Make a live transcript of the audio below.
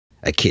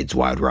a Kids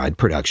Wild Ride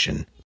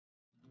production.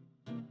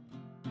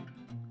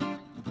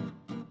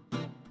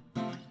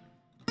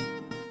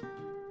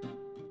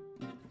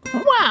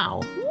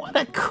 Wow, what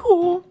a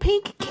cool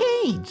pink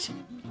cage.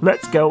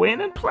 Let's go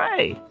in and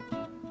play.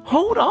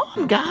 Hold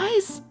on,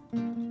 guys.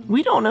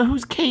 We don't know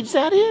whose cage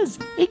that is.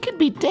 It could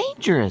be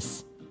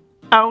dangerous.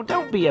 Oh,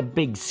 don't be a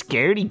big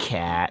scaredy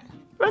cat.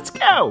 Let's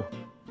go.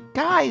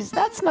 Guys,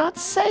 that's not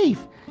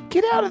safe.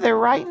 Get out of there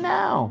right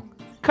now.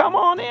 Come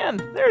on in.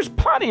 There's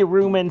plenty of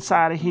room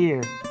inside of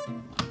here.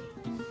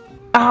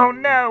 Oh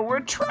no, we're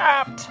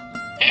trapped.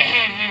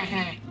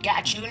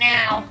 Got you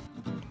now.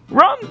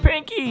 Run,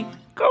 Pinky.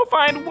 Go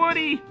find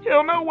Woody.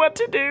 He'll know what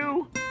to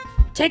do.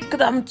 Take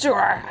them to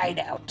our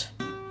hideout.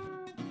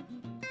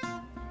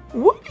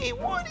 Woody,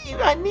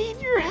 I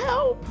need your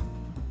help.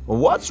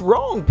 What's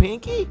wrong,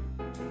 Pinky?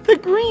 The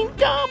Green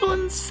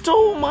Goblin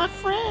stole my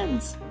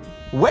friends.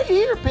 Wait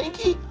here,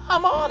 Pinky.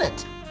 I'm on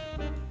it.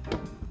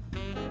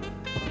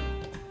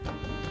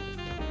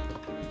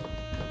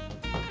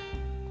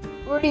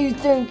 Where do you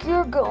think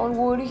you're going,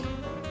 Woody?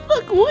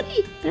 Look,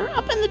 Woody, they're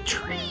up in the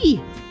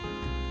tree.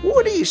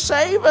 Woody,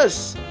 save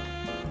us.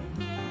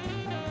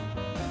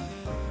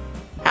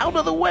 Out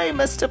of the way,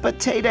 Mr.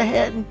 Potato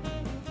Head.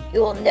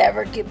 You'll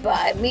never get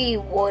by me,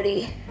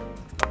 Woody.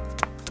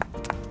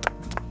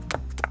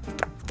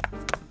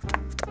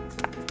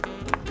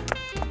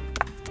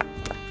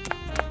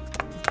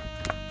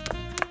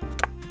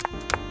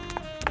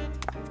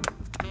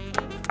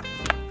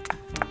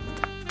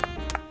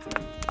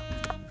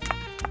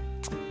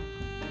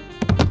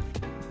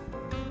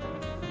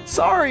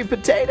 Sorry,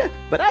 Potato,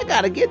 but I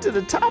gotta get to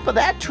the top of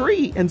that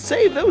tree and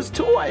save those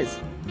toys.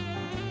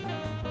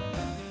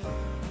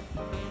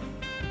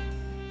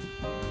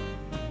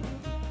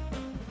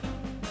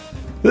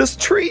 This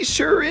tree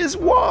sure is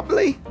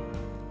wobbly.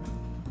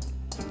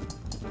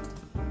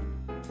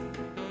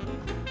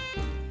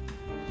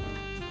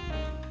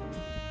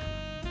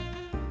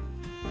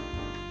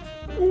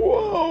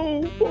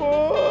 Whoa,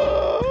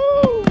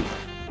 whoa.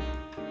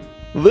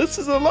 This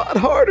is a lot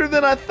harder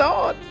than I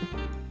thought.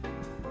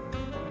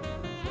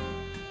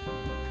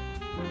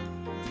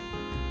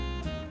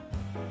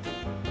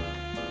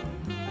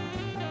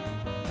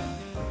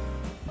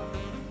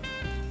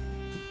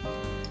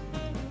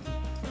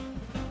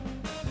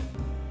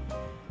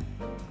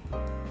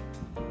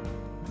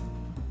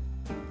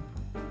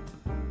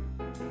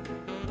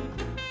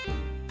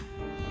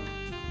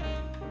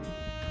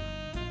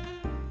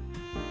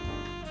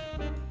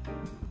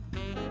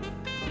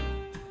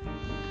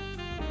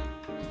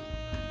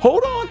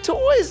 Hold on,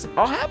 toys!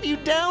 I'll have you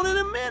down in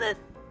a minute.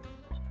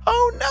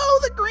 Oh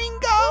no, the Green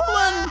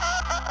Goblin!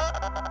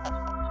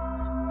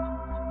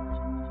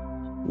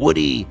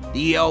 Woody,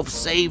 the elf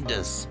saved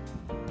us.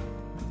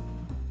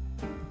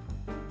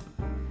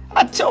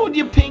 I told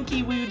you,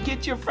 Pinky, we would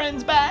get your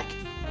friends back.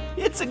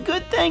 It's a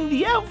good thing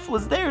the elf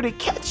was there to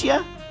catch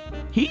you.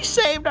 He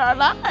saved our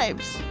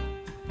lives.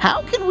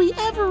 How can we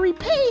ever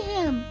repay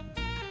him?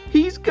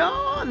 He's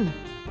gone.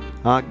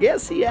 I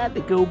guess he had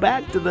to go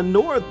back to the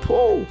North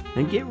Pole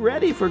and get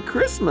ready for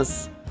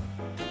Christmas.